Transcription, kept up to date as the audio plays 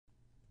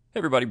Hey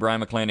everybody, Brian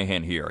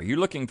McClanahan here. Are you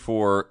looking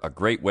for a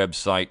great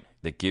website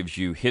that gives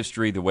you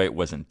history the way it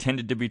was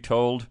intended to be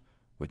told,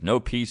 with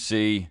no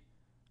PC,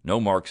 no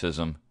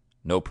Marxism,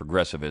 no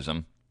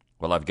progressivism?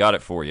 Well, I've got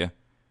it for you.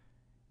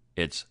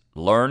 It's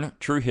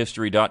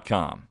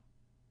LearnTrueHistory.com.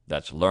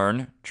 That's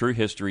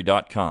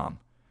LearnTrueHistory.com.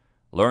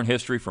 Learn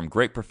history from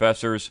great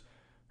professors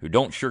who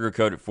don't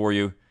sugarcoat it for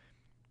you.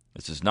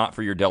 This is not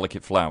for your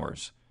delicate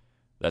flowers.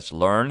 That's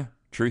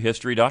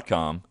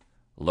LearnTrueHistory.com.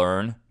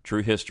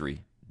 LearnTrueHistory.com.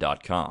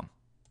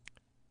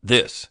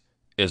 This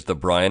is the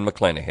Brian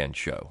McClanahan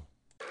Show.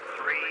 3, 2,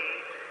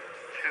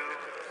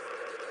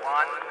 1, 0,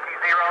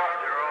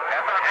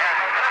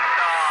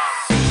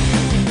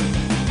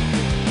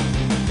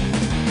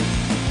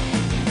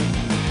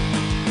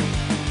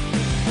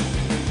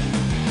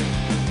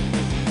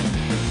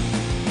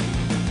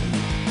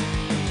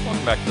 0.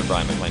 Welcome back to the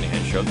Brian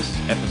McClanahan Show. This is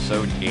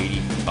episode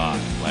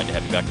 85. Glad to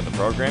have you back on the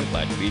program.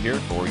 Glad to be here.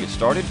 Before we get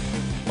started,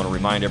 I want to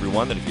remind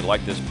everyone that if you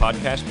like this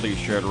podcast, please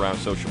share it around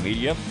social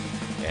media.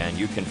 And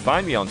you can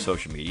find me on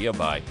social media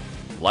by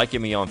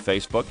liking me on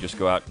Facebook. Just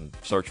go out and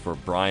search for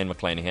Brian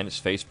McClanahan. It's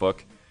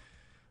Facebook,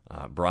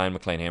 Brian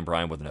McClanahan,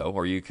 Brian with no.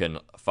 Or you can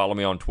follow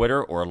me on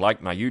Twitter or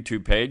like my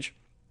YouTube page.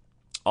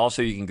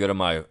 Also, you can go to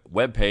my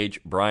webpage,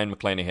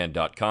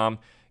 brianmcclanahan.com.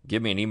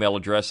 Give me an email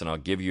address, and I'll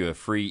give you a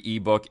free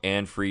ebook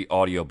and free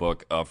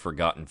audiobook of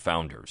Forgotten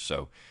Founders.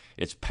 So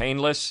it's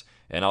painless,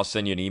 and I'll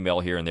send you an email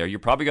here and there. You're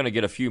probably going to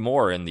get a few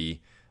more in the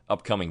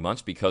upcoming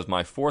months because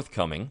my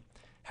forthcoming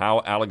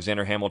How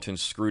Alexander Hamilton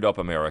Screwed Up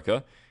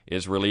America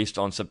is released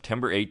on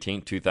September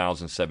 18,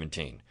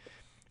 2017.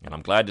 And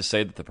I'm glad to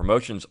say that the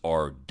promotions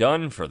are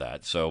done for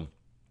that. So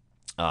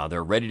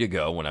they're ready to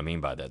go. What I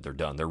mean by that, they're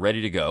done. They're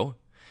ready to go.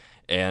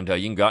 And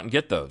you can go out and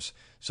get those.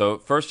 So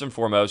first and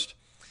foremost,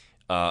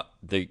 the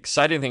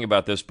exciting thing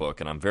about this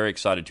book, and I'm very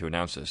excited to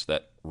announce this,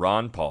 that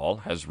Ron Paul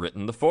has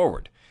written the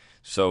foreword.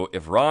 So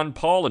if Ron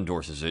Paul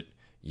endorses it,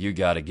 you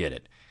got to get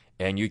it.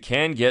 And you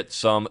can get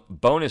some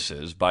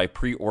bonuses by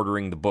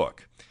pre-ordering the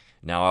book.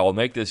 Now, I will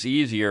make this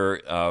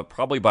easier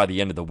probably by the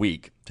end of the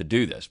week to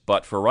do this.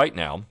 But for right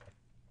now,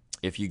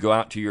 if you go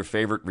out to your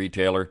favorite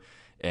retailer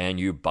and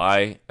you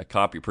buy a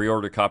copy,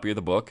 pre-order a copy of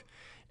the book,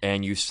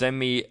 and you send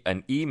me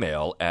an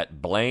email at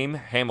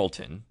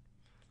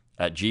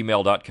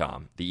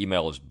blamehamilton@gmail.com. The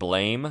email is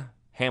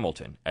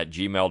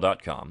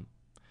blamehamilton@gmail.com.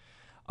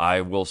 I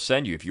will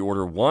send you, if you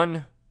order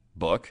one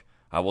book,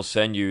 I will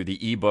send you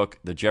the ebook,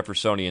 The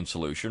Jeffersonian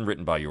Solution,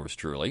 written by yours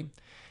truly.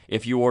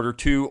 If you order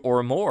two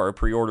or more,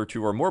 pre-order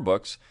two or more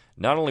books,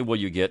 not only will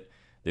you get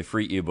the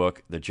free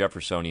ebook, The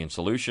Jeffersonian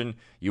Solution,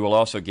 you will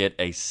also get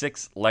a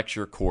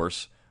 6-lecture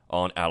course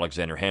on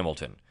Alexander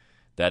Hamilton.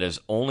 That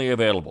is only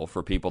available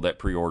for people that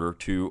pre-order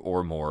two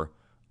or more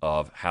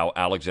of How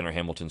Alexander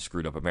Hamilton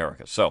Screwed Up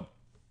America. So,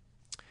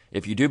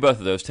 if you do both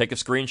of those, take a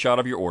screenshot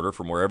of your order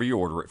from wherever you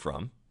order it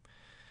from,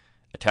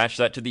 attach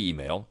that to the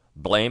email,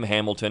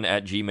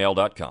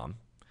 blamehamilton@gmail.com,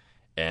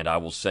 and I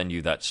will send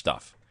you that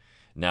stuff.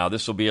 Now,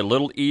 this will be a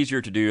little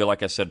easier to do,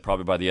 like I said,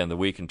 probably by the end of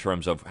the week in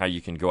terms of how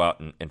you can go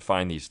out and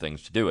find these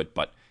things to do it,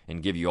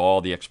 and give you all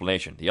the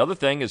explanation. The other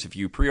thing is if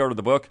you pre-order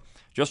the book,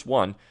 just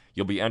one,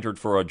 you'll be entered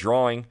for a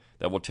drawing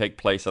that will take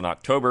place in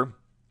October.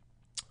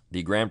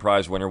 The grand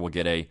prize winner will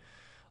get a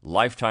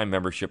lifetime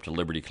membership to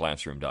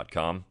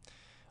libertyclassroom.com.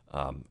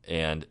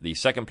 And the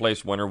second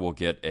place winner will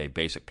get a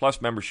Basic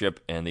Plus membership,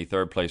 and the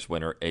third place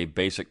winner a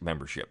Basic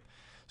membership.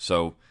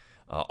 So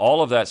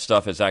all of that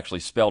stuff is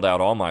actually spelled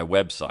out on my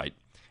website,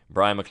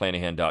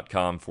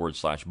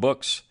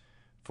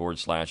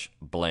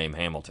 brianmcclanahan.com/books/Blame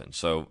Hamilton.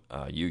 So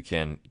you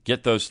can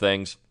get those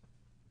things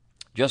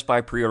just by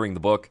pre-ordering the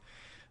book.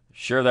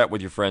 Share that with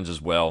your friends as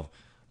well.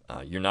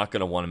 You're not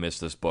going to want to miss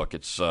this book.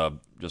 It's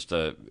just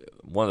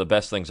one of the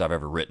best things I've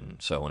ever written.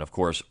 So, and of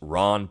course,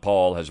 Ron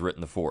Paul has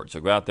written the foreword.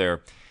 So go out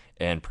there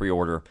and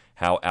pre-order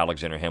How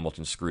Alexander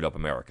Hamilton Screwed Up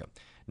America.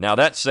 Now,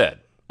 that said,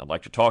 I'd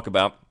like to talk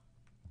about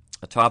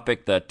a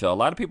topic that a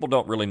lot of people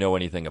don't really know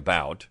anything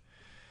about.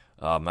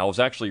 I was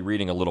actually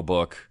reading a little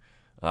book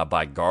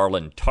by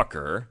Garland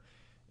Tucker,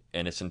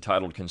 and it's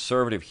entitled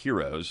Conservative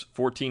Heroes,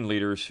 14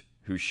 Leaders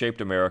Who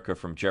Shaped America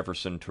from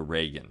Jefferson to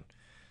Reagan.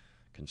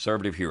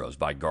 Conservative Heroes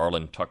by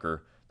Garland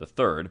Tucker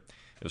III.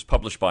 It was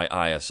published by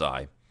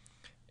ISI,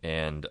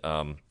 and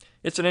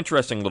it's an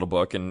interesting little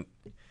book. And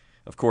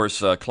of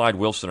course, Clyde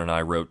Wilson and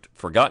I wrote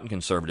Forgotten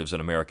Conservatives in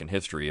American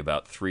History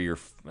about 3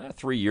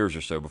 years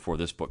or so before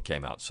this book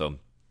came out. So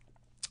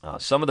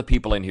some of the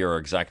people in here are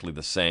exactly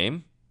the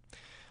same.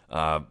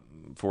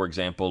 For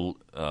example,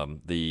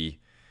 the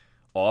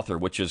author,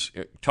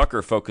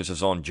 Tucker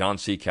focuses on John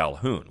C.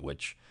 Calhoun,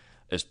 which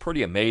is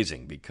pretty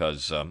amazing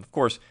because, of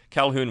course,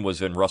 Calhoun was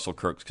in Russell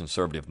Kirk's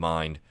conservative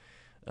mind,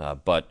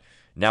 but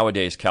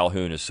nowadays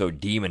Calhoun is so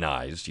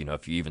demonized. You know,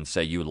 if you even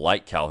say you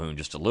like Calhoun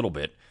just a little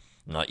bit,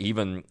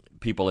 even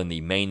people in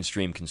the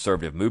mainstream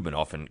conservative movement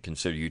often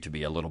consider you to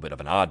be a little bit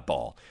of an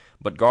oddball.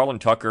 But Garland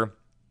Tucker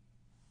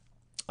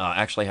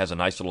actually has a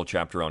nice little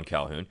chapter on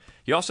Calhoun.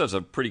 He also has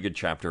a pretty good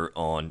chapter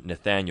on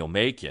Nathaniel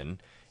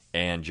Macon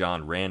and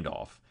John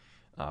Randolph,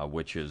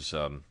 which is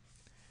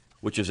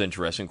which is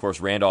interesting. Of course,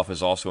 Randolph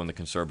is also in the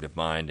conservative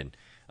mind, and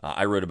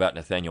I wrote about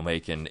Nathaniel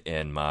Macon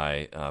in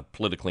my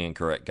politically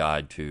incorrect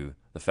guide to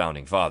the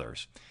Founding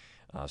Fathers.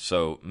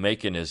 So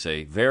Macon is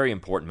a very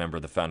important member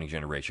of the founding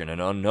generation, an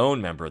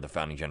unknown member of the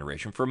founding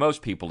generation for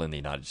most people in the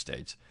United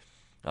States.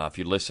 If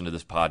you listen to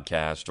this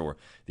podcast or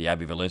the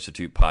Abbeville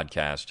Institute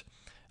podcast,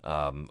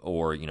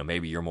 or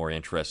maybe you're more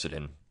interested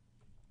in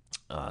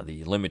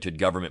the limited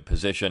government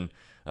position,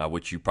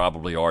 which you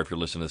probably are if you're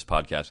listening to this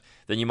podcast,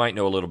 then you might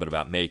know a little bit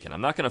about Macon.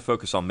 I'm not going to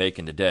focus on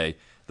Macon today,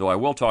 though I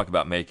will talk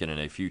about Macon in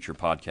a future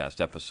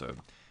podcast episode,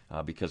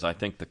 because I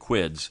think the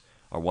Quids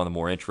are one of the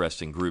more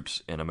interesting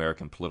groups in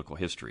American political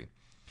history.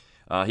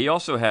 He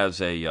also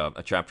has a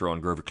chapter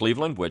on Grover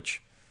Cleveland,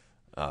 which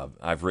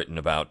I've written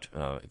about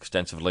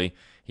extensively.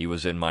 He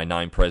was in my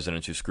 9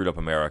 Presidents Who Screwed Up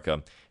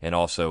America, and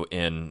also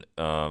in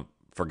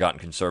Forgotten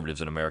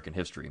Conservatives in American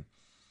History.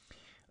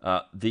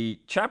 The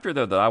chapter,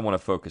 though, that I want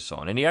to focus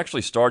on, and he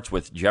actually starts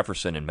with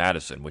Jefferson and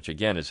Madison, which,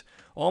 again, is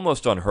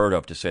almost unheard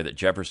of to say that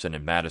Jefferson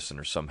and Madison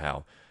are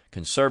somehow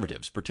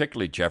conservatives,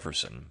 particularly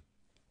Jefferson.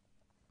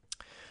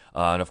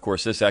 And, of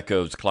course, this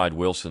echoes Clyde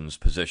Wilson's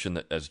position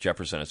that as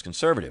Jefferson is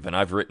conservative, and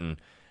I've written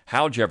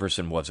how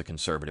Jefferson was a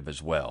conservative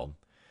as well.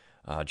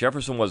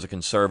 Jefferson was a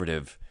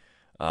conservative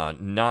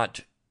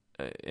not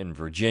in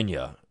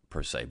Virginia,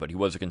 per se, but he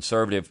was a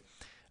conservative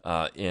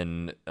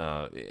in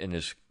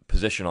his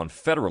position on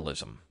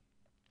federalism.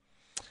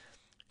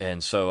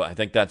 And so I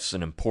think that's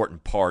an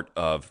important part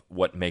of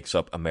what makes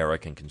up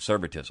American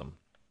conservatism.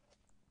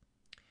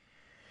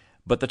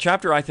 But the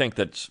chapter I think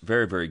that's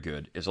very, very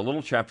good is a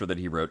little chapter that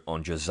he wrote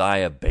on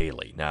Josiah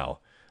Bailey. Now,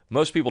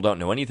 most people don't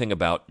know anything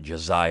about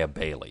Josiah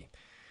Bailey.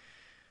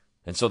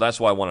 And so that's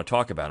why I want to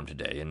talk about him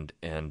today.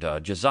 And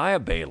Josiah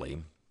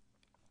Bailey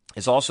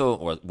was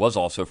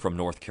also from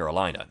North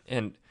Carolina.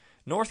 And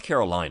North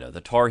Carolina, the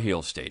Tar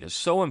Heel state, is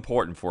so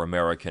important for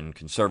American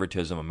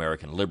conservatism,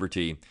 American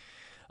liberty.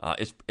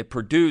 It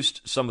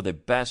produced some of the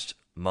best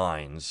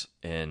minds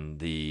in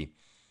the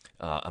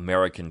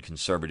American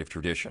conservative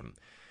tradition,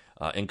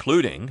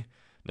 including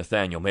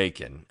Nathaniel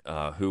Macon,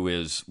 who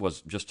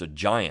was just a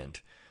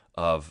giant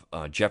of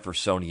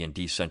Jeffersonian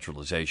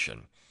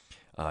decentralization.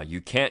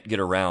 You can't get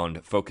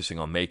around focusing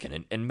on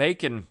Macon. And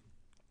Macon,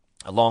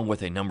 along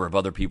with a number of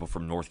other people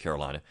from North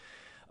Carolina,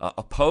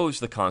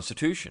 opposed the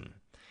Constitution.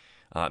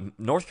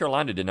 North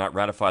Carolina did not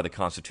ratify the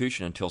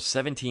Constitution until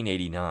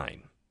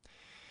 1789.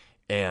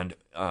 And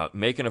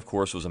Macon, of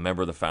course, was a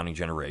member of the founding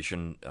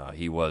generation.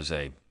 He was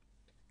a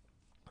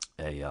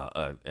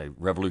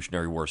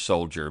Revolutionary War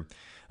soldier.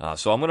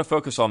 So I'm going to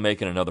focus on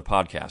Macon in another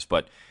podcast.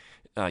 But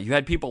you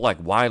had people like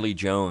Wiley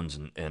Jones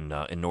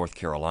in North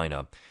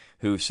Carolina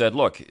who said,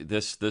 look,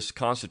 this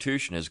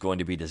Constitution is going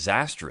to be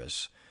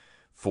disastrous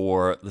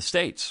for the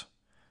states,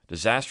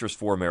 disastrous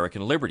for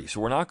American liberty,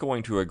 so we're not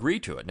going to agree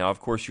to it. Now, of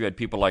course, you had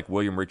people like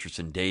William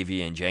Richardson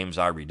Davie and James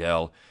I.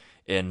 Riddell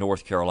in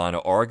North Carolina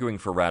arguing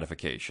for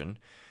ratification,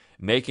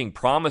 making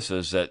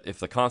promises that if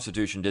the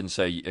Constitution didn't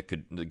say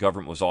the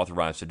government was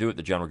authorized to do it,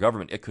 the general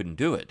government, it couldn't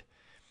do it.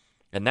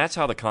 And that's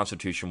how the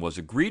Constitution was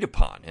agreed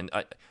upon. And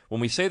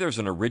when we say there's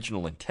an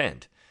original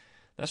intent,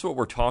 that's what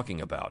we're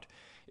talking about.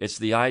 It's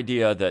the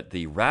idea that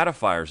the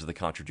ratifiers of the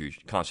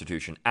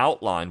Constitution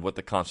outlined what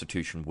the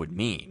Constitution would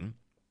mean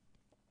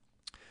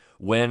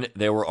when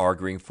they were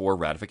arguing for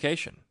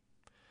ratification.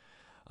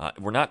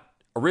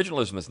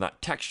 Originalism is not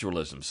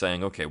textualism,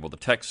 saying, okay, well, the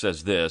text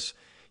says this.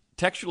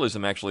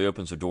 Textualism actually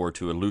opens the door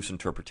to a loose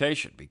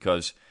interpretation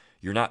because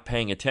you're not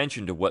paying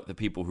attention to what the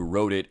people who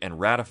wrote it and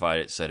ratified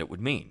it said it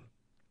would mean.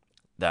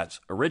 That's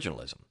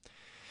originalism.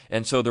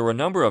 And so there were a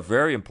number of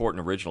very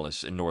important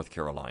originalists in North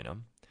Carolina.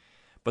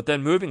 But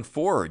then moving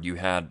forward, you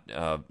had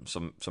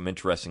some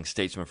interesting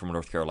statesmen from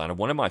North Carolina.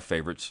 One of my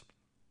favorites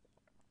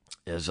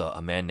is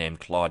a man named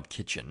Claude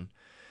Kitchin.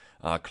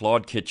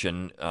 Claude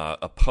Kitchin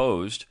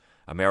opposed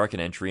American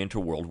entry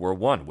into World War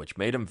I, which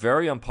made him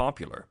very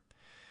unpopular.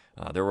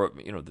 There were,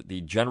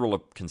 the general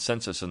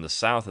consensus in the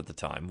South at the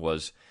time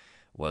was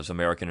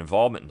American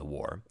involvement in the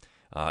war,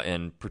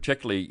 and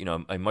particularly,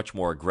 a much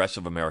more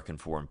aggressive American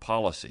foreign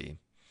policy.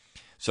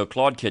 So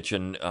Claude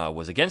Kitchin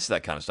was against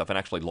that kind of stuff and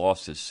actually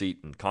lost his seat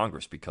in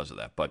Congress because of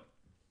that. But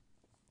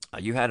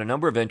you had a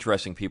number of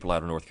interesting people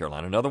out of North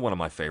Carolina. Another one of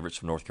my favorites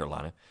from North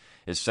Carolina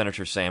is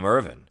Senator Sam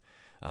Ervin,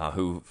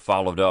 who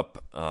followed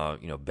up,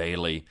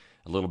 Bailey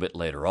a little bit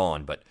later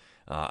on. But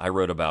I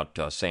wrote about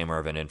Sam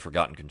Ervin in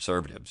Forgotten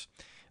Conservatives.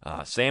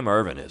 Sam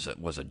Ervin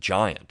was a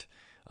giant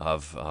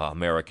of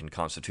American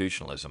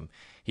constitutionalism.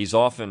 He's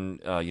often,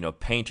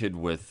 painted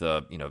with,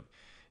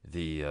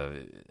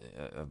 the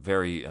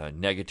very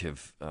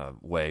negative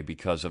way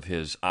because of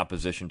his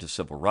opposition to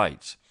civil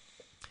rights.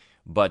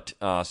 But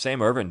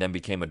Sam Ervin then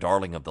became a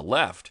darling of the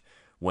left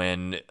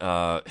when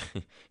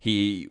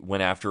he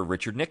went after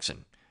Richard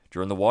Nixon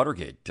during the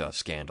Watergate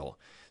scandal.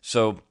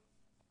 So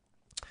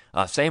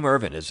Sam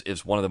Ervin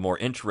is one of the more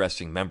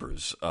interesting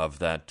members of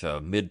that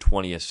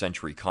mid-20th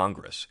century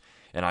Congress.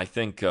 And I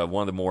think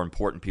one of the more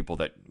important people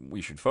that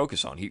we should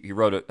focus on. He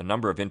wrote a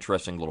number of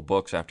interesting little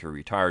books after he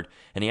retired,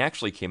 and he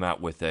actually came out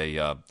with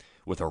a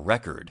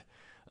record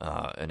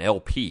an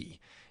LP.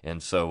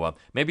 And so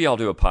maybe I'll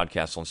do a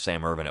podcast on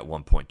Sam Ervin at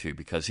one point too,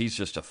 because he's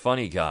just a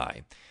funny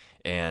guy.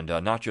 And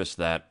not just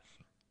that,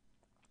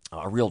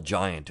 a real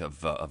giant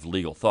of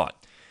legal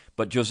thought.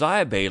 But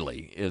Josiah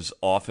Bailey is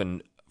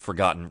often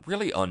forgotten,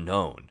 really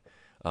unknown,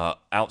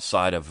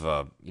 outside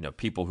of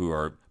people who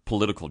are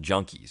political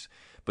junkies.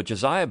 But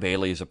Josiah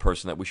Bailey is a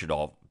person that we should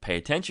all pay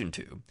attention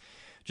to.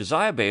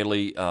 Josiah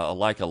Bailey,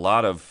 like a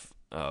lot of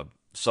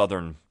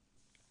Southern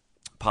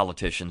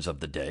politicians of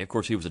the day, of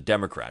course he was a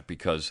Democrat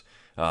because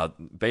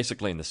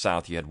basically in the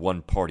South you had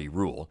one-party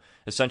rule,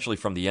 essentially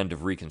from the end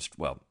of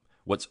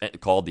what's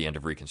called the end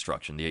of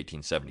Reconstruction, the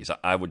 1870s.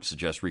 I would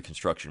suggest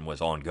Reconstruction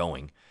was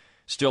ongoing,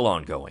 still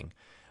ongoing.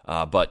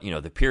 But,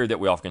 the period that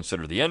we often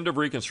consider the end of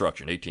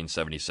Reconstruction,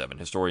 1877.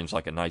 Historians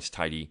like a nice,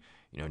 tidy,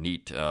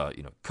 neat,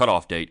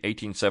 cutoff date.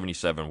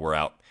 1877, we're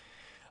out.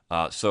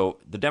 So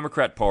the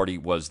Democrat Party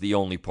was the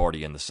only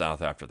party in the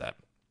South after that,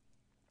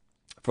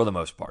 for the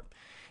most part.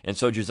 And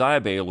so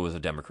Josiah Bailey was a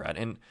Democrat.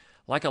 And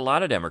like a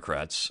lot of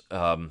Democrats,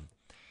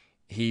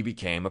 he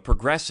became a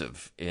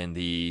progressive in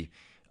the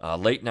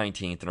late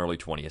 19th and early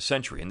 20th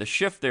century. And the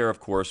shift there, of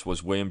course,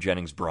 was William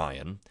Jennings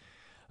Bryan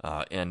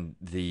and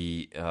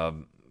the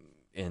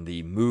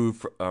move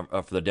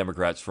for the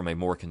Democrats from a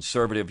more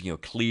conservative,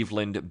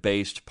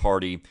 Cleveland-based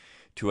party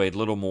to a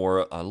little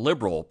more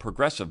liberal,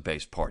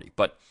 progressive-based party.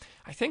 But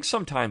I think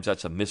sometimes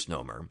that's a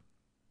misnomer.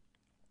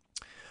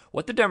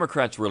 What the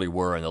Democrats really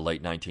were in the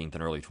late 19th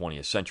and early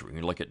 20th century,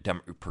 when you look at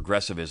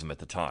progressivism at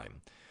the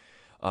time,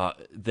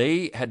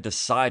 they had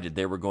decided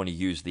they were going to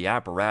use the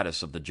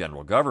apparatus of the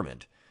general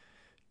government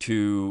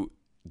to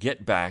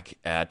get back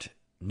at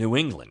New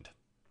England.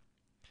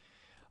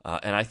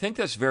 And I think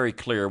that's very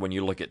clear when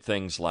you look at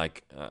things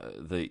like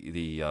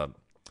the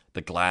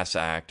Glass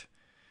Act,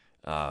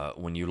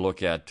 when you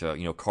look at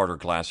Carter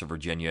Glass of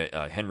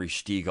Virginia, Henry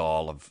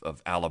Stegall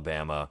of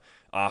Alabama,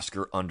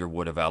 Oscar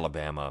Underwood of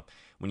Alabama.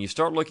 When you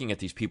start looking at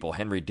these people,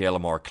 Henry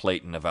Delamar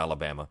Clayton of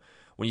Alabama,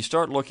 when you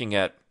start looking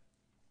at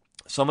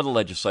some of the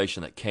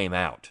legislation that came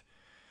out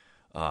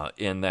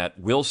in that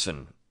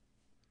Wilson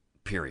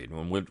period,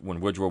 when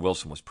Woodrow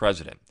Wilson was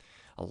president,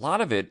 a lot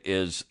of it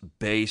is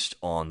based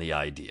on the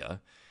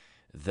idea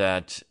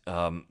that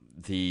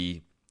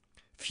the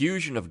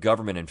fusion of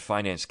government and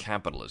finance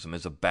capitalism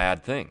is a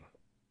bad thing.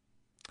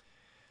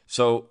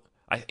 So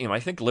I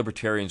think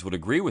libertarians would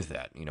agree with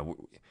that.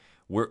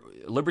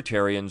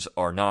 Libertarians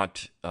are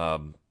not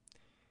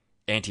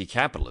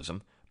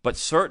anti-capitalism, but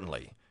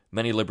certainly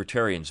many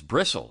libertarians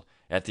bristle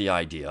at the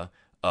idea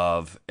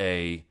of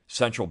a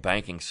central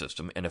banking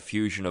system and a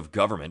fusion of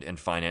government and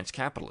finance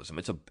capitalism.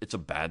 It's a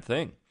bad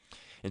thing.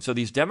 And so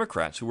these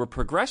Democrats who were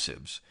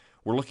progressives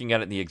were looking at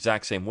it in the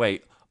exact same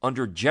way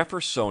under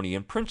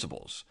Jeffersonian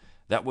principles.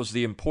 That was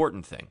the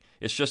important thing.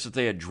 It's just that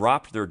they had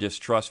dropped their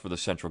distrust for the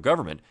central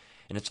government,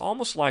 and it's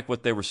almost like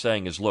what they were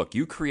saying is, look,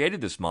 you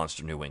created this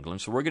monster New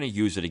England, so we're going to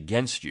use it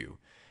against you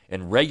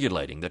in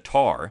regulating the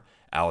tar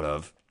out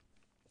of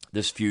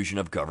this fusion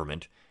of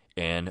government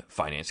and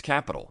finance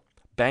capital,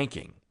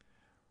 banking.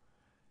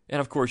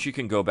 And of course, you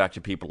can go back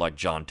to people like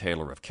John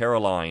Taylor of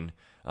Caroline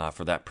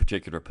for that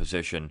particular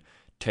position.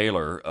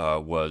 Taylor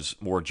was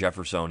more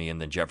Jeffersonian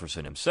than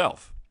Jefferson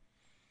himself.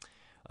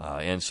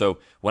 And so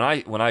when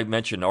I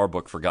mention our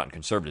book, Forgotten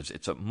Conservatives,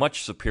 it's a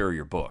much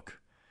superior book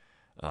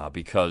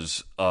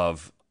because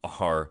of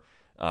our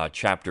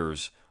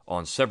chapters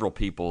on several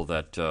people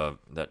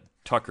that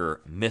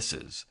Tucker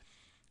misses,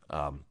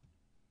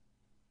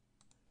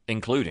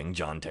 including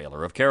John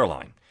Taylor of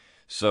Caroline.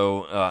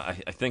 So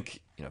I think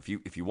if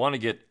you want to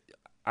get,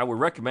 I would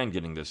recommend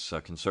getting this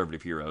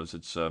Conservative Heroes.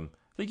 It's I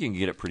think you can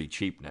get it pretty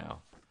cheap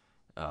now,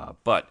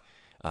 but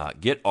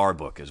get our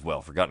book as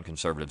well, Forgotten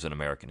Conservatives in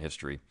American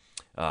History.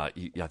 I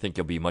think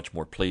you'll be much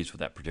more pleased with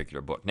that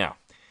particular book. Now,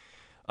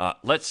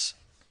 let's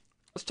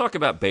talk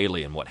about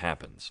Bailey and what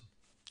happens.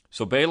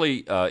 So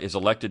Bailey is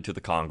elected to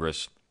the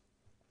Congress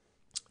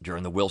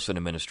during the Wilson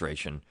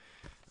administration,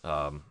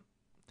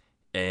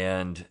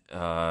 and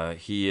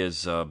he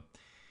is,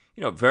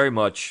 very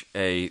much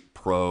a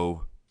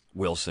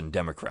pro-Wilson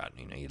Democrat.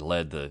 He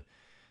led the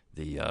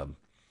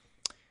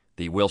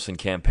Wilson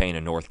campaign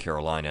in North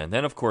Carolina, and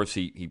then of course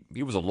he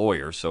was a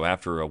lawyer. So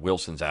after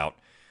Wilson's out,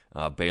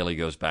 Bailey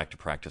goes back to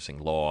practicing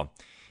law,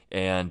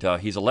 and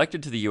he's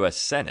elected to the U.S.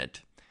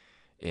 Senate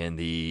in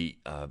the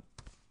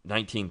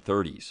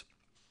 1930s.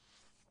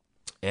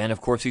 And,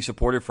 of course, he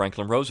supported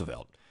Franklin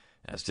Roosevelt,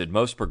 as did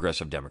most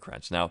progressive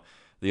Democrats. Now,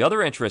 the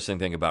other interesting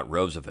thing about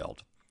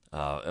Roosevelt,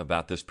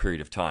 about this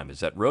period of time,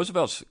 is that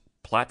Roosevelt's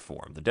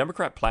platform, the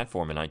Democrat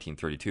platform in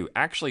 1932,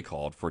 actually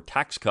called for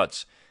tax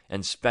cuts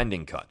and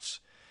spending cuts.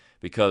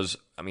 Because,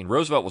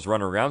 Roosevelt was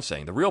running around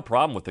saying the real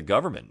problem with the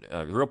government,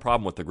 the real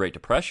problem with the Great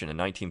Depression in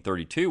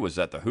 1932 was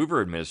that the Hoover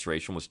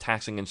administration was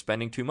taxing and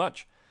spending too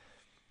much.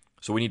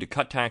 So we need to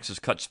cut taxes,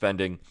 cut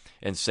spending,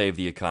 and save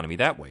the economy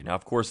that way. Now,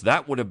 of course,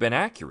 that would have been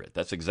accurate.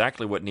 That's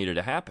exactly what needed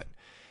to happen.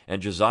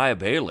 And Josiah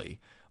Bailey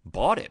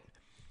bought it.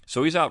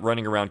 So he's out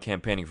running around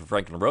campaigning for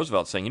Franklin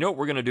Roosevelt saying, you know what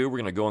we're going to do? We're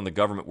going to go in the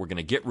government. We're going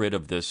to get rid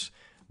of this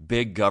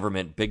big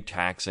government, big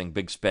taxing,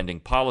 big spending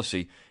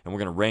policy, and we're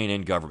going to rein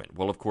in government.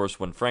 Well, of course,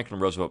 when Franklin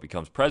Roosevelt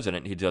becomes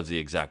president, he does the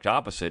exact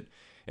opposite,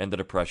 and the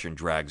Depression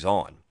drags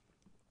on.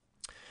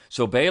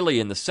 So Bailey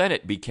in the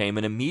Senate became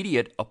an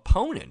immediate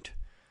opponent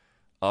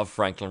of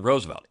Franklin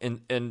Roosevelt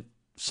in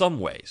some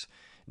ways.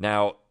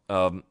 Now,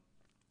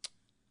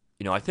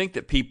 I think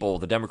that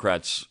the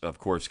Democrats, of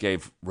course,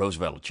 gave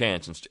Roosevelt a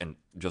chance and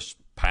just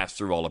passed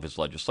through all of his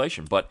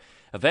legislation. But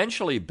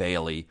eventually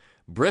Bailey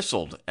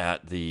bristled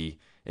at the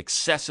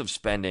excessive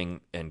spending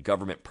and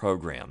government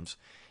programs,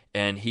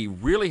 and he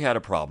really had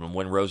a problem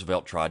when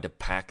Roosevelt tried to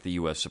pack the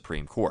U.S.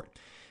 Supreme Court.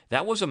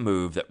 That was a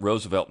move that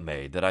Roosevelt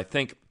made that I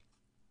think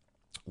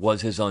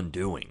was his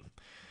undoing.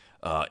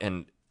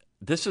 And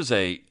this is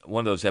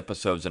one of those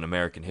episodes in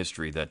American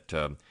history that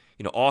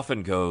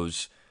often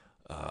goes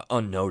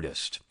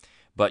unnoticed.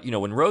 But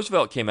when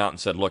Roosevelt came out and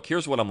said, "Look,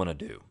 here's what I'm going to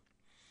do.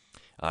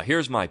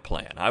 Here's my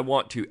plan. I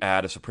want to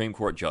add a Supreme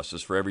Court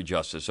justice for every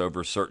justice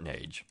over a certain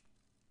age,"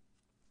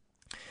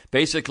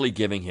 basically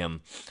giving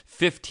him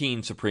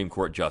 15 Supreme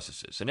Court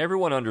justices. And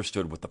everyone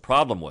understood what the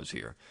problem was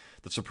here.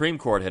 The Supreme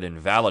Court had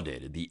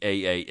invalidated the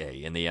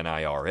AAA and the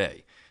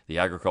NIRA, the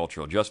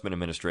Agricultural Adjustment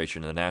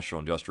Administration and the National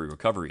Industrial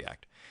Recovery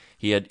Act.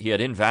 He had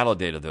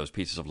invalidated those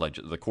pieces of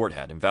the court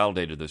had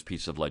invalidated those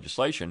pieces of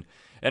legislation,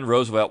 and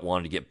Roosevelt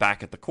wanted to get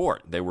back at the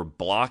court. They were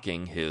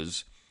blocking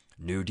his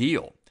New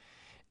Deal.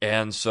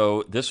 And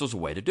so this was a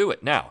way to do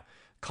it. Now,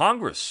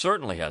 Congress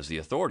certainly has the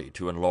authority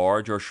to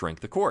enlarge or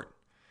shrink the court.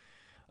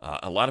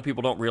 A lot of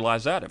people don't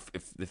realize that.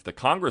 If the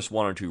Congress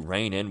wanted to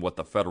rein in what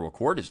the federal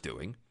court is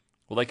doing,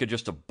 well, they could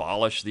just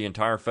abolish the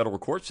entire federal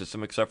court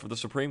system except for the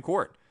Supreme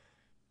Court.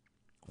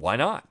 Why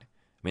not?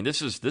 I mean,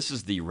 this is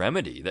the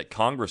remedy that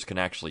Congress can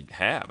actually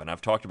have, and I've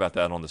talked about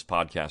that on this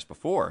podcast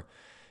before.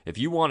 If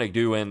you want to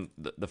do in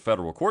the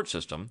federal court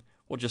system,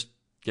 well, just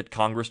get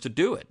Congress to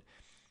do it.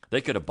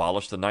 They could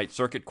abolish the Ninth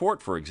Circuit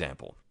Court, for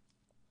example.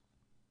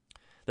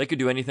 They could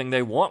do anything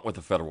they want with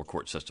the federal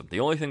court system. The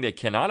only thing they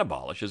cannot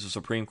abolish is the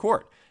Supreme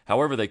Court.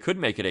 However, they could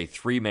make it a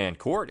three-man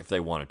court if they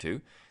wanted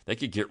to. They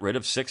could get rid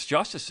of 6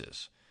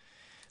 justices.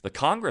 The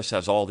Congress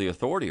has all the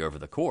authority over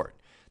the court.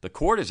 The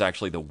court is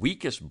actually the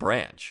weakest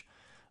branch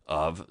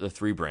of the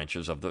 3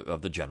 branches of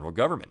the general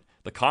government.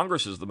 The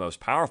Congress is the most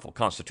powerful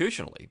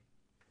constitutionally.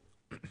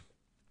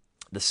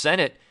 The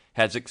Senate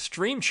has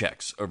extreme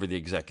checks over the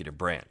executive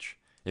branch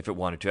if it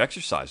wanted to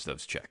exercise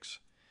those checks.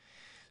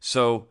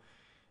 So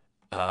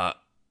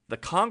the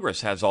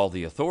Congress has all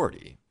the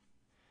authority,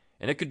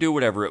 and it could do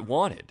whatever it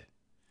wanted.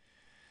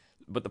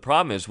 But the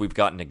problem is we've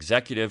got an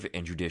executive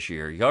and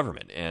judiciary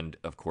government. And,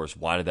 of course,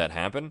 why did that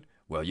happen?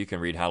 Well, you can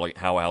read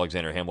how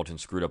Alexander Hamilton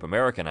screwed up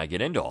America, and I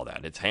get into all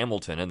that. It's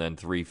Hamilton and then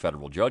 3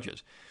 federal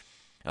judges.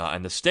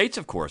 And the states,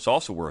 of course,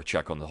 also were a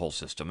check on the whole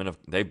system, and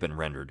they've been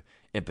rendered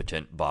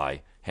impotent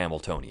by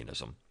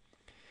Hamiltonianism.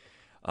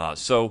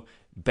 So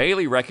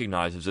Bailey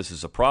recognizes this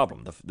is a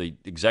problem. The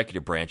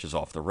executive branch is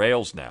off the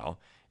rails now,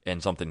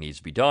 and something needs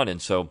to be done.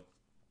 And so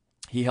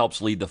he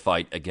helps lead the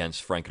fight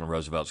against Franklin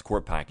Roosevelt's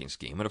court packing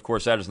scheme. And, of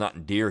course, that does not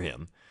endear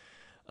him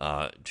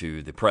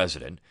to the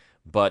president.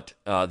 But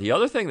the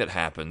other thing that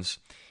happens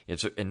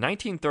is in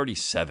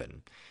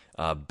 1937,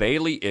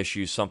 Bailey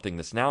issues something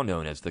that's now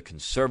known as the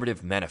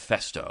Conservative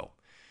Manifesto.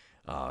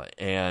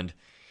 And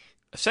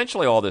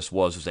essentially all this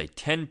was a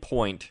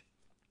 10-point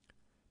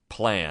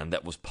plan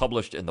that was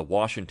published in the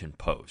Washington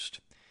Post.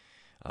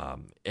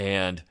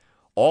 And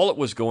all it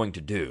was going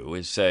to do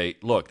is say,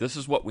 look, this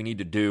is what we need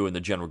to do in the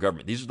general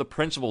government. These are the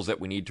principles that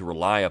we need to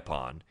rely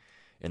upon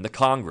in the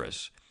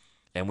Congress,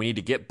 and we need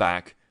to get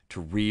back to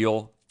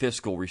real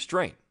fiscal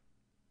restraint.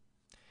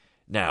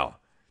 Now,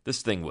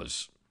 this thing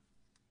was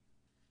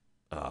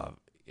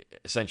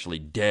essentially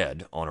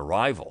dead on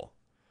arrival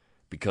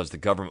because the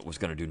government was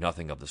going to do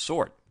nothing of the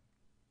sort.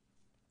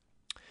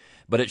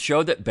 But it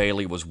showed that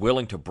Bailey was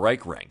willing to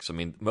break ranks. I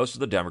mean, most of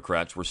the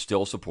Democrats were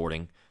still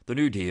supporting the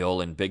New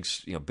Deal and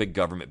big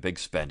government, big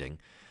spending.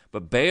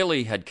 But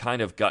Bailey had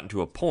kind of gotten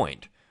to a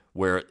point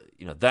where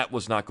that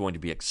was not going to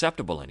be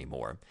acceptable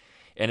anymore.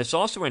 And it's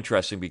also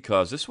interesting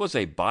because this was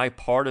a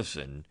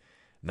bipartisan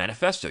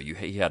manifesto.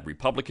 He had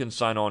Republicans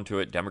sign on to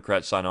it,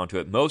 Democrats sign on to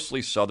it,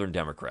 mostly Southern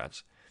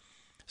Democrats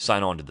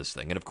sign on to this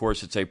thing. And of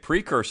course, it's a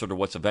precursor to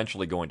what's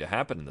eventually going to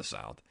happen in the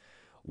South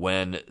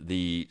when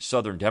the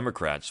Southern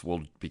Democrats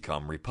will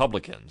become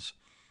Republicans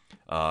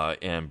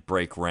and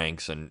break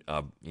ranks and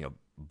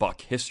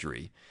buck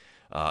history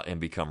and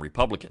become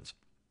Republicans.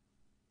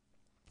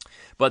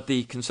 But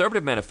the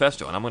Conservative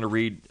Manifesto, and I'm going to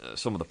read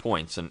some of the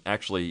points, and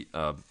actually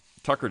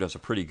Tucker does a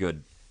pretty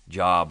good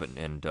job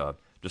in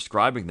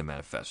describing the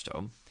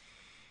manifesto.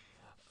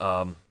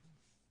 But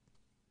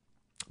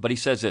he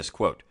says this,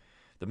 quote,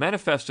 "The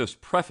manifesto's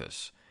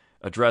preface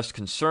addressed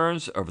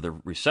concerns over the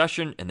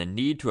recession and the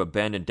need to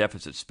abandon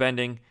deficit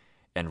spending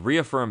and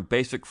reaffirm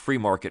basic free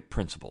market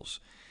principles."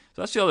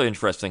 So that's the other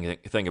interesting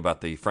thing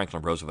about the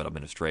Franklin Roosevelt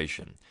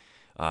administration.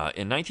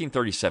 In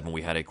 1937,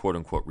 we had a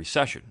quote-unquote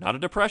recession, not a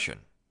depression.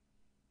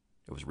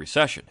 It was a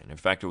recession. And in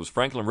fact, it was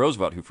Franklin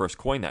Roosevelt who first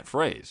coined that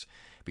phrase.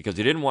 because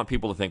he didn't want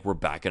people to think we're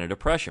back in a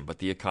depression. But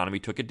the economy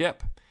took a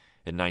dip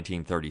in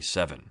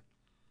 1937.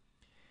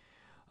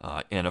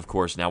 And, of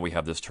course, now we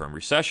have this term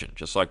recession,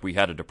 just like we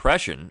had a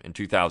depression in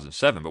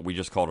 2007, but we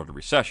just called it a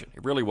recession.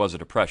 It really was a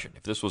depression.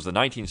 If this was the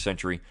 19th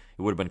century,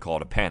 it would have been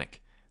called a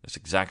panic. That's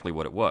exactly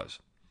what it was.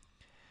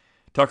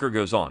 Tucker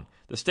goes on.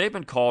 The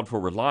statement called for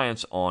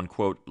reliance on,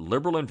 quote,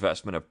 liberal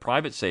investment of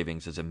private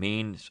savings as a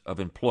means of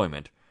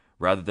employment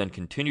rather than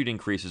continued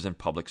increases in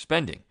public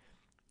spending.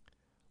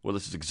 Well,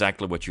 this is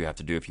exactly what you have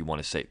to do if you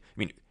want to save. I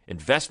mean,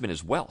 investment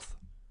is wealth.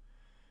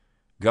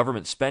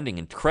 Government spending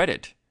and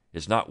credit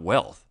is not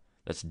wealth.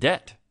 That's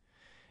debt.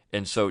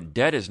 And so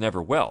debt is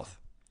never wealth.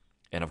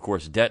 And, of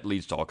course, debt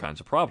leads to all kinds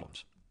of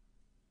problems.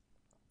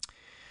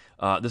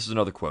 This is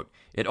another quote.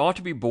 It ought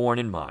to be borne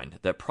in mind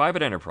that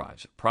private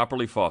enterprise,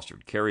 properly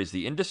fostered, carries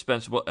the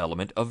indispensable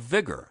element of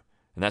vigor.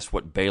 And that's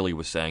what Bailey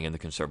was saying in the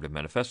Conservative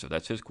Manifesto.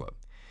 That's his quote.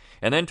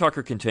 And then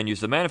Tucker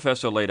continues, the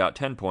manifesto laid out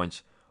 10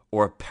 points,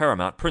 or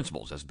paramount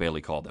principles, as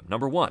Bailey called them.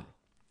 Number 1,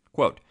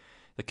 quote,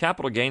 the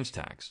capital gains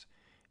tax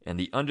and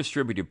the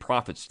undistributed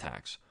profits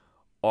tax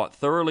ought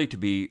thoroughly to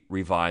be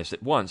revised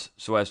at once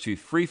so as to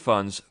free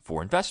funds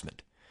for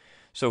investment.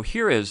 So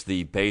here is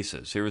the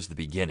basis, here is the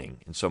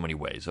beginning, in so many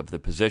ways, of the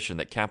position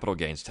that capital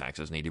gains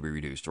taxes need to be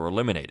reduced or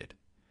eliminated.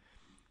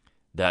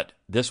 That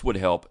this would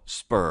help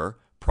spur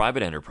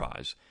private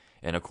enterprise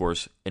and, of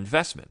course,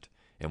 investment.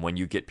 And when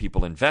you get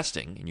people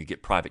investing and you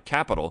get private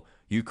capital,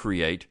 you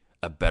create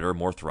a better,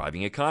 more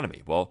thriving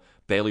economy. Well,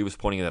 Bailey was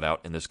pointing that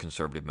out in this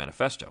Conservative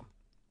Manifesto.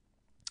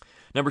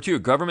 Number 2,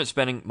 government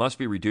spending must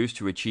be reduced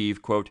to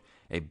achieve, quote,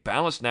 a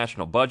balanced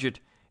national budget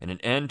and an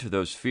end to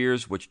those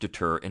fears which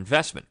deter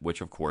investment,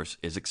 which, of course,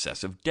 is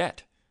excessive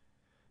debt.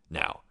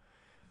 Now,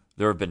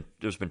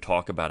 there's been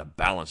talk about a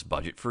balanced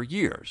budget for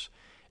years.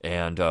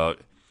 And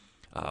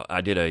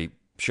I did a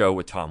show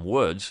with Tom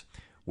Woods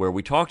where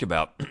we talked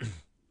about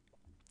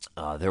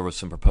there were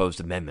some proposed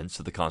amendments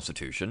to the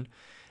Constitution,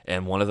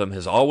 and one of them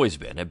has always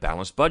been a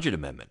balanced budget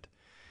amendment.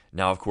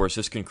 Now, of course,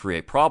 this can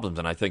create problems,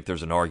 and I think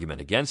there's an argument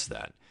against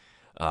that.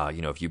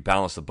 If you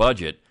balance the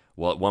budget,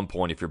 well, at one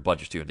point, if your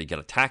budget's too, you get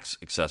a tax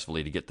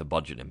successfully to get the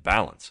budget in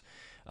balance.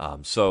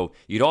 So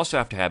you'd also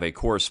have to have a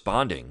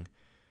corresponding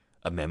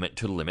amendment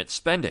to limit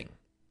spending.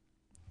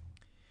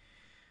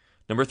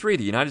 Number 3,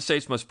 the United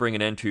States must bring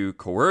an end to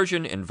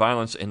coercion and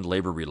violence in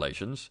labor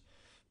relations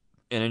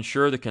and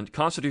ensure the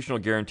constitutional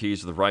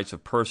guarantees of the rights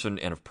of person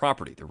and of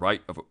property, the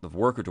right of the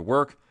worker to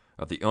work,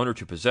 of the owner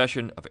to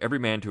possession, of every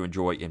man to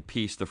enjoy in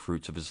peace the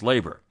fruits of his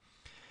labor.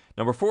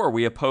 Number 4,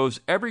 we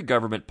oppose every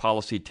government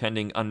policy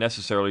tending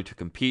unnecessarily to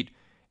compete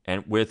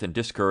with and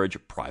discourage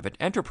private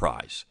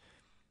enterprise.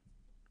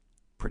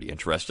 Pretty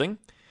interesting.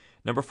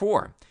 Number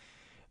 4,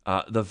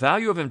 the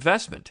value of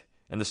investment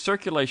and the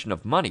circulation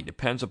of money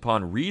depends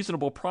upon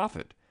reasonable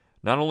profit,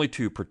 not only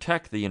to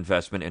protect the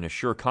investment and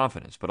assure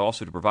confidence, but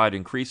also to provide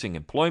increasing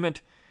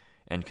employment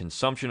and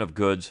consumption of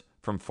goods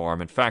from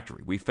farm and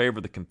factory. We favor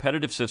the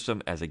competitive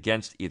system as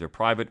against either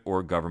private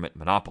or government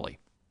monopoly.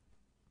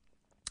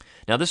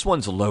 Now, this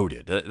one's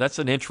loaded. That's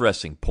an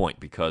interesting point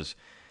because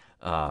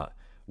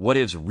what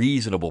is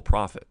reasonable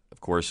profit?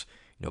 Of course,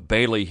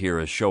 Bailey here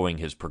is showing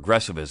his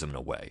progressivism in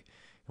a way.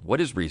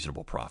 What is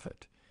reasonable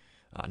profit?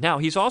 Now,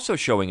 he's also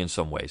showing in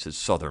some ways his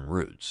Southern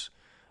roots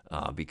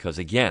because,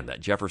 again, that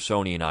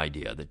Jeffersonian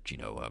idea that,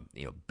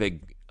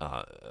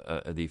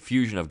 the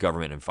fusion of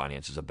government and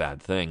finance is a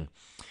bad thing,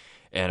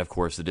 and, of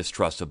course, the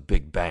distrust of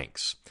big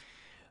banks.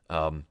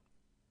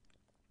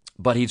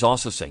 But he's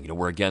also saying,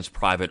 we're against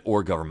private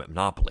or government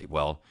monopoly.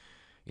 Well,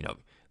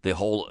 the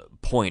whole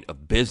point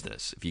of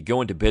business, if you go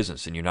into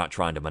business and you're not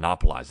trying to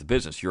monopolize the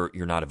business, you're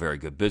not a very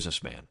good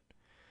businessman.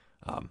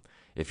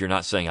 If you're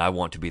not saying, I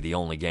want to be the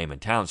only game in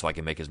town so I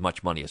can make as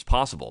much money as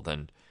possible,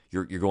 then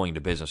you're going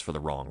into business for the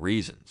wrong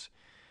reasons.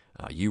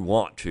 You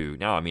want to,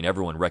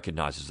 everyone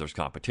recognizes there's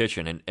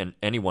competition, and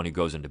anyone who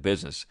goes into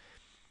business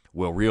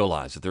will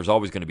realize that there's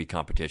always going to be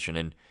competition,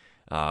 and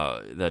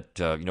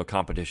that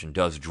competition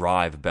does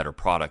drive better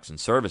products and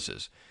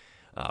services,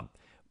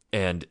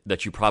 and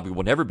that you probably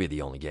will never be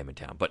the only game in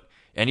town. But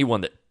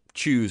anyone that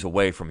chews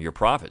away from your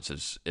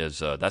profits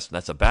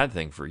that's a bad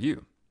thing for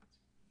you.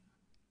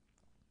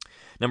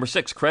 Number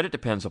 6, credit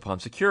depends upon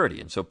security,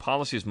 and so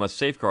policies must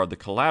safeguard the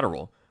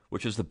collateral,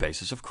 which is the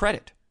basis of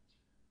credit.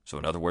 So,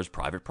 in other words,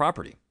 private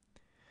property.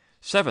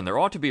 7, there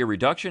ought to be a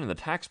reduction in the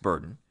tax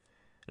burden,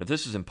 and if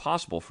this is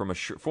impossible, firm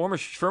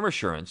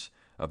assurance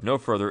of no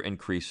further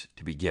increase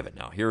to be given.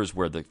 Now, here's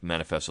where the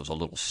manifesto is a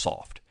little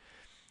soft.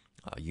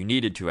 You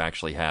needed to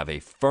actually have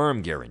a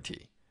firm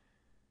guarantee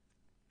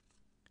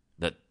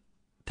that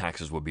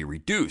taxes would be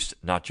reduced,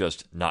 not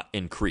just not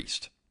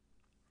increased.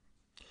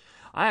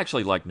 I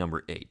actually like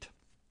number 8.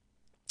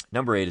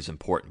 Number 8 is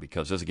important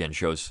because this, again,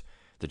 shows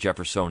the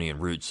Jeffersonian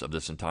roots of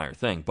this entire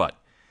thing. But,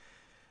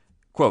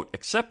 quote,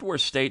 except where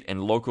state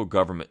and local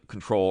government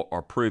control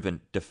are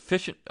proven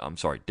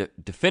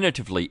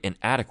definitively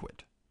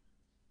inadequate.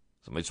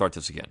 So let me start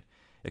this again.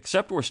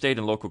 Except where state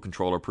and local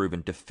control are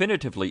proven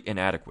definitively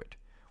inadequate,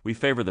 we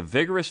favor the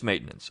vigorous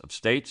maintenance of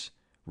states'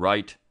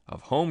 right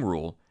of home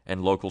rule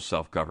and local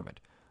self-government.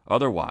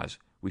 Otherwise,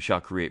 we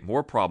shall create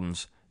more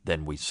problems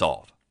than we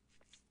solve.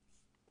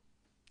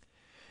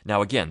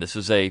 Now again,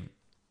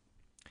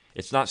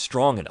 it's not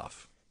strong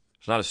enough.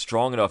 It's not a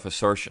strong enough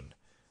assertion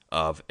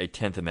of a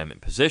 10th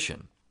Amendment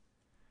position,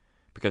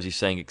 because he's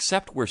saying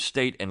except where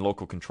state and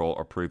local control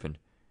are proven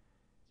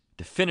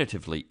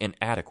definitively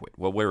inadequate.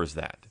 Well, where is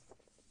that?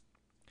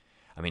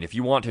 I mean, if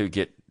you want to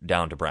get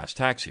down to brass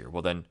tacks here,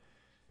 well then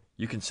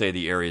you can say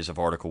the areas of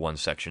Article 1,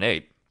 Section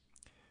 8,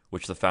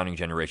 which the founding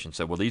generation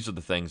said, well, these are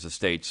the things the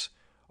states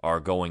are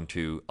going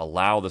to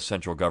allow the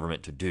central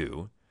government to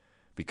do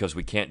because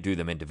we can't do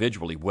them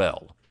individually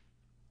well.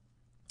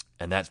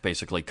 And that's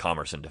basically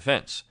commerce and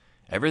defense.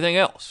 Everything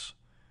else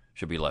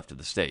should be left to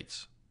the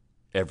states.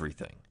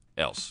 Everything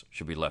else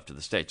should be left to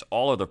the states.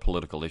 All other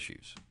political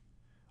issues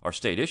are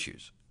state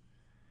issues.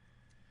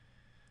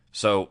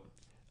 So,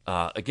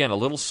 again, a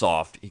little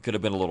soft. He could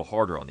have been a little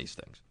harder on these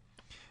things.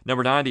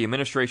 Number 9, the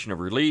administration of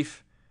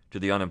relief to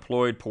the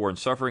unemployed, poor, and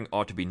suffering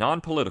ought to be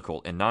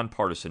non-political and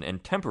non-partisan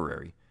and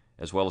temporary,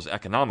 as well as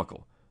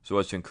economical, so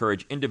as to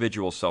encourage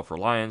individual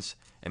self-reliance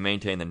and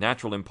maintain the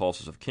natural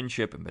impulses of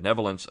kinship and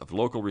benevolence, of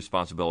local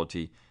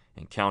responsibility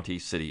in county,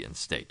 city, and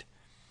state.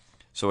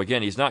 So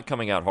again, he's not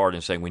coming out hard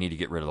and saying we need to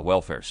get rid of the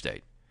welfare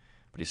state,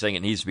 but he's saying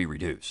it needs to be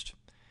reduced.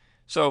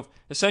 So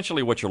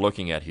essentially what you're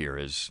looking at here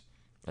is,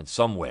 in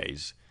some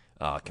ways,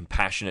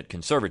 compassionate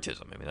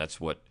conservatism. I mean, that's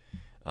what,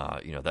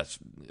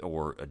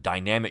 or a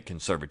dynamic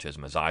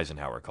conservatism, as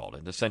Eisenhower called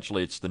it.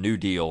 Essentially, it's the New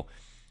Deal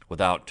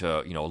without,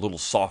 a little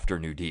softer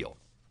New Deal.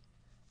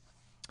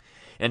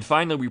 And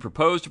finally, we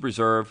propose to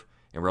preserve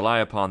and rely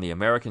upon the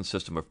American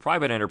system of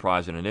private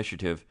enterprise and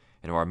initiative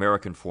and our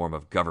American form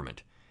of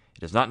government.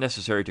 It is not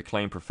necessary to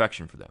claim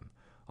perfection for them.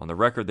 On the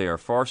record, they are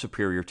far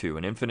superior to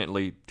and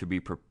infinitely to be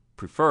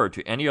preferred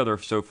to any other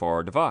so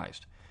far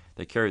devised.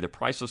 They carry the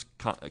priceless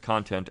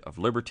content of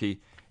liberty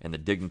and the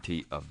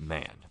dignity of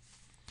man.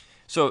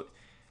 So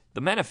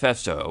the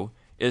manifesto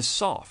is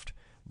soft.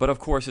 But of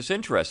course, it's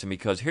interesting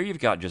because here you've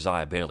got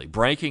Josiah Bailey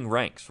breaking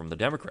ranks from the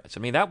Democrats. I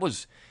mean, that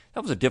was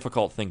a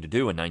difficult thing to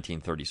do in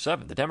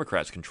 1937. The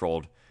Democrats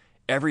controlled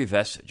every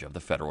vestige of the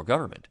federal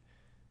government.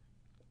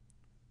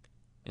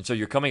 And so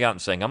you're coming out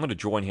and saying, I'm going to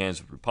join hands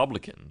with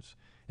Republicans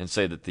and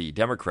say that the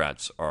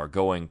Democrats are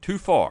going too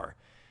far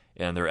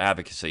in their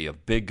advocacy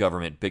of big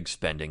government, big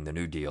spending, the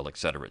New Deal, et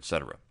cetera, et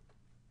cetera.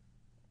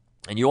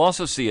 And you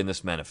also see in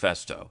this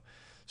manifesto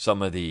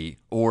some of the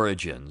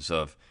origins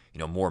of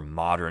more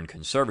modern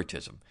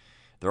conservatism.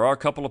 There are a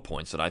couple of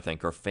points that I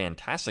think are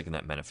fantastic in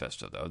that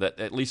manifesto, though, that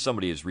at least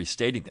somebody is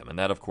restating them. And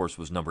that, of course,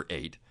 was number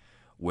 8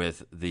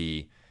 with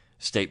the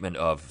statement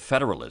of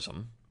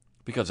federalism,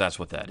 because that's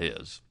what that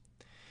is.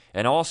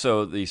 And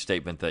also the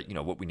statement that,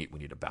 what we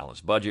need a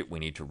balanced budget, we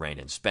need to rein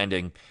in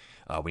spending,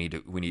 we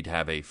need to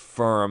have a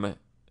firm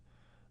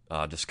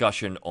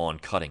discussion on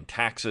cutting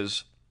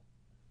taxes,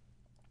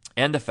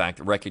 and the fact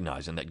that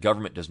recognizing that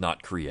government does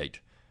not create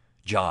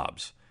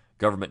jobs.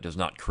 Government does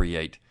not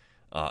create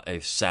a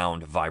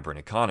sound, vibrant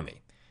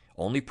economy.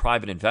 Only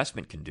private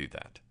investment can do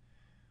that.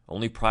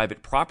 Only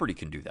private property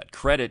can do that.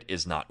 Credit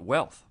is not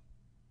wealth.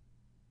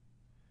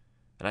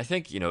 And I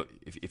think,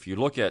 if you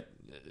look at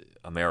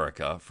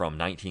America from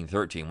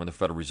 1913, when the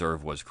Federal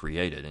Reserve was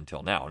created,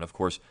 until now, and of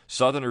course,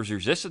 Southerners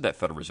resisted that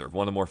Federal Reserve.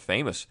 One of the more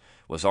famous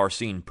was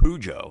Arsene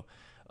Pujo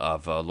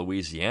of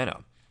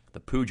Louisiana, the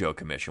Pujo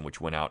Commission,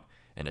 which went out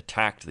and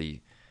attacked the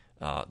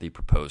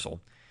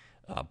proposal.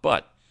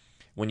 But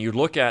when you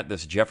look at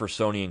this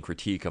Jeffersonian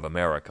critique of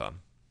America,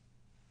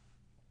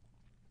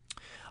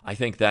 I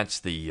think that's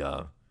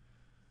the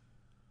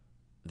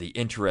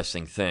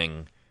interesting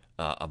thing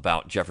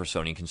about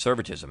Jeffersonian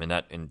conservatism,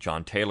 and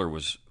John Taylor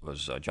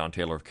John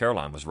Taylor of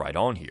Caroline was right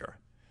on here.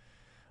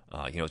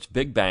 It's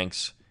big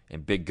banks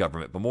and big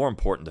government, but more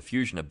important, the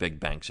fusion of big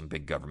banks and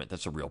big government.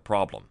 That's a real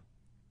problem,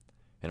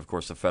 and of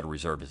course, the Federal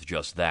Reserve is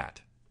just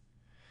that.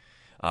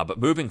 But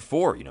moving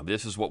forward,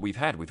 this is what we've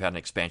had. We've had an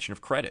expansion of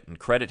credit, and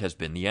credit has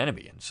been the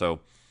enemy. And so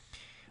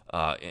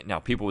now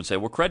people would say,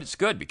 well, credit's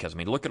good because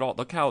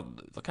look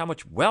how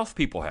much wealth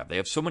people have. They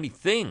have so many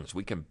things.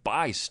 We can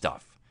buy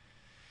stuff.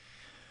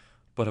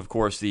 But of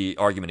course, the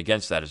argument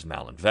against that is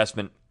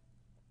malinvestment.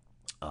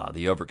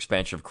 The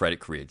overexpansion of credit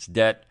creates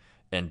debt,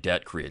 and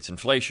debt creates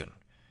inflation.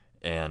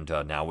 And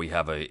now we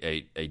have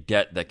a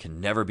debt that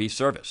can never be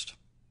serviced.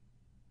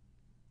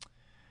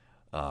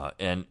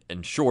 And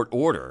in short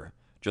order,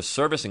 just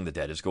servicing the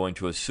debt is going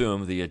to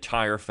assume the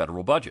entire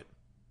federal budget.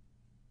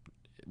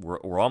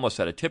 We're almost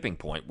at a tipping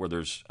point where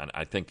and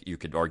I think you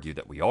could argue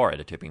that we are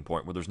at a tipping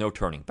point where there's no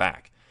turning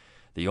back.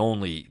 The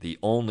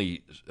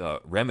only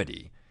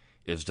remedy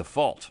is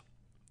default.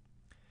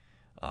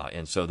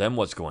 And so then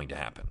what's going to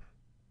happen?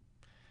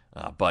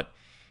 But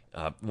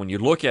when you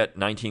look at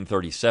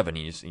 1937,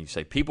 you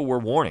say people were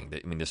warning.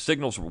 The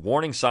signals,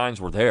 warning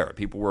signs were there.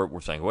 People were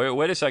saying,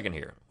 wait a second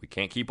here. We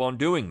can't keep on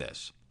doing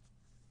this.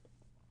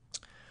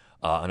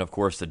 And of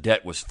course, the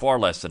debt was far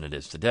less than it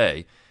is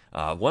today.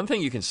 One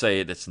thing you can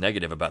say that's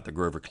negative about the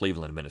Grover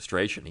Cleveland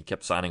administration, he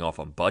kept signing off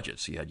on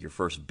budgets. He had your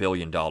first $1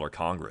 billion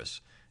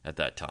Congress at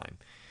that time.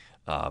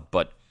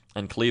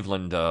 And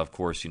Cleveland, of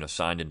course,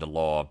 signed into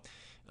law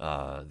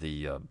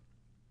the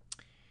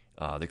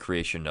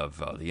creation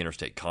of the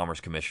Interstate Commerce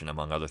Commission,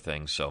 among other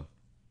things. So,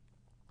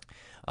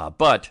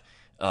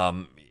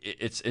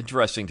 it's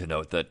interesting to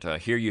note that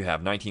here you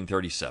have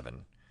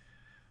 1937.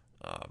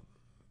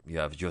 You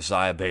have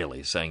Josiah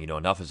Bailey saying,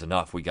 enough is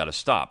enough. We got to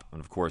stop.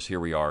 And of course, here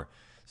we are,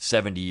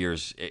 70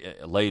 years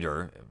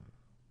later,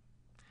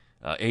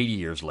 80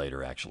 years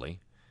later, actually,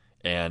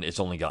 and it's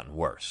only gotten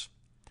worse.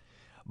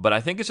 But I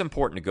think it's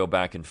important to go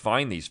back and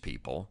find these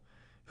people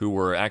who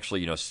were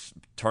actually,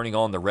 turning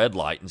on the red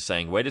light and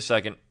saying, wait a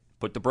second,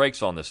 put the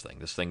brakes on this thing.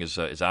 This thing is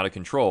out of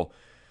control.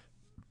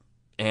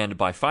 And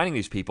by finding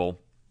these people,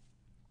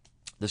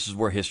 this is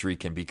where history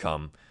can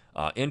become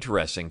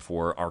interesting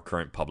for our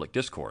current public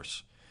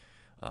discourse.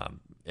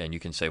 And you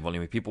can say, well,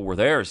 people were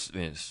there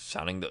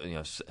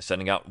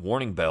sending out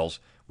warning bells.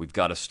 We've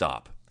got to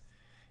stop.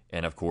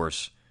 And of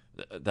course,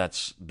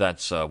 that's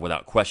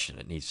without question,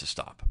 it needs to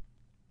stop.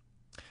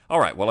 All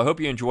right, well, I hope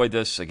you enjoyed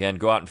this. Again,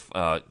 go out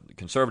and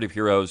Conservative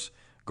Heroes,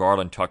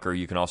 Garland Tucker.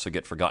 You can also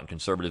get Forgotten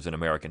Conservatives in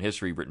American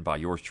History, written by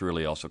yours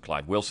truly, also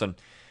Clyde Wilson.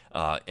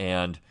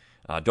 And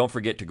don't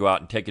forget to go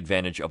out and take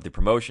advantage of the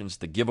promotions,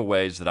 the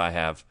giveaways that I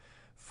have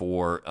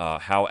for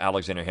how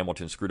Alexander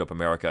Hamilton screwed up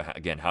America.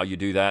 Again, how you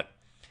do that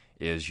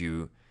is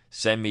you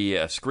send me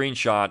a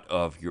screenshot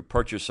of your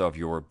purchase of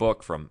your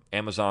book from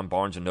Amazon,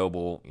 Barnes &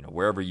 Noble,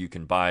 wherever you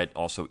can buy it.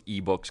 Also,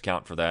 ebooks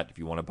count for that. If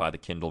you want to buy the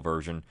Kindle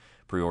version,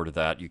 pre-order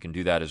that. You can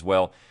do that as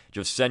well.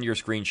 Just send your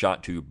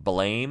screenshot to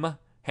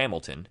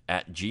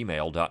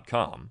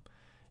blamehamilton@gmail.com,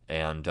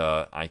 and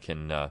I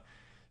can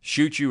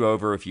shoot you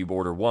over. If you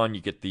order one,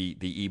 you get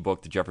the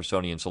ebook, The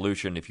Jeffersonian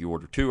Solution. If you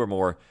order two or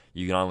more,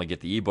 you can not only get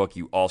the ebook,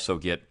 you also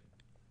get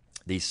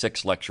the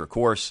 6-lecture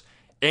course,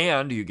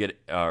 and you get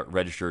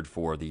registered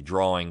for the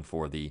drawing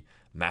for the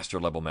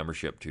master level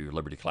membership to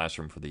Liberty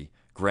Classroom for the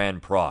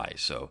grand prize.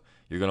 So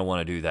you're going to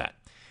want to do that.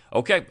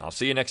 Okay, I'll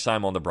see you next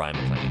time on the Brian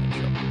McClanahan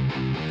Show.